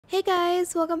Hey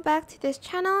guys, welcome back to this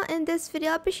channel. In this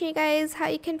video, I'll be showing you guys how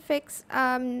you can fix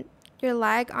your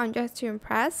lag on Just to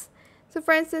Impress. So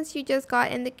for instance, you just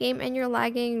got in the game and you're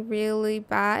lagging really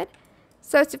bad.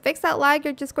 So to fix that lag,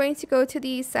 you're just going to go to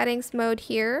the settings mode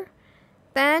here.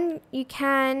 Then you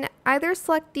can either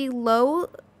select the low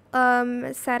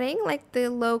setting, like the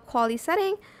low quality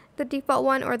setting, the default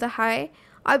one, or the high.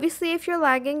 Obviously, if you're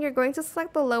lagging, you're going to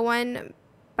select the low one,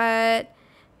 but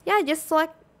yeah, just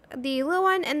select the low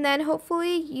one and then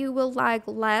hopefully you will lag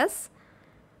less.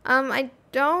 I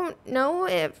don't know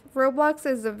if Roblox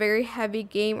is a very heavy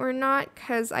game or not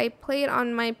because I play it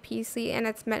on my PC and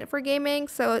it's meant for gaming,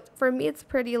 so for me it's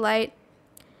pretty light.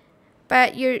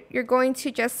 But you're going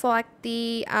to just select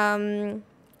the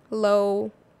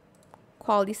low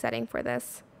quality setting for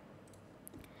this.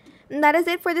 And that is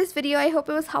it for this video. I hope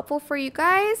it was helpful for you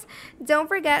guys. Don't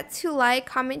forget to like,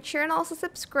 comment, share, and also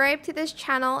subscribe to this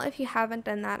channel if you haven't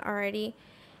done that already.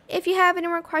 If you have any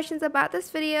more questions about this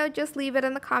video, just leave it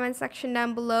in the comment section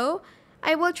down below.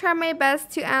 I will try my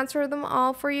best to answer them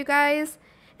all for you guys.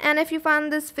 And if you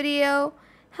found this video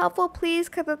helpful, please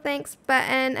click the thanks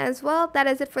button as well. That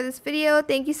is it for this video.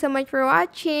 Thank you so much for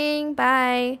watching.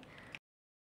 Bye.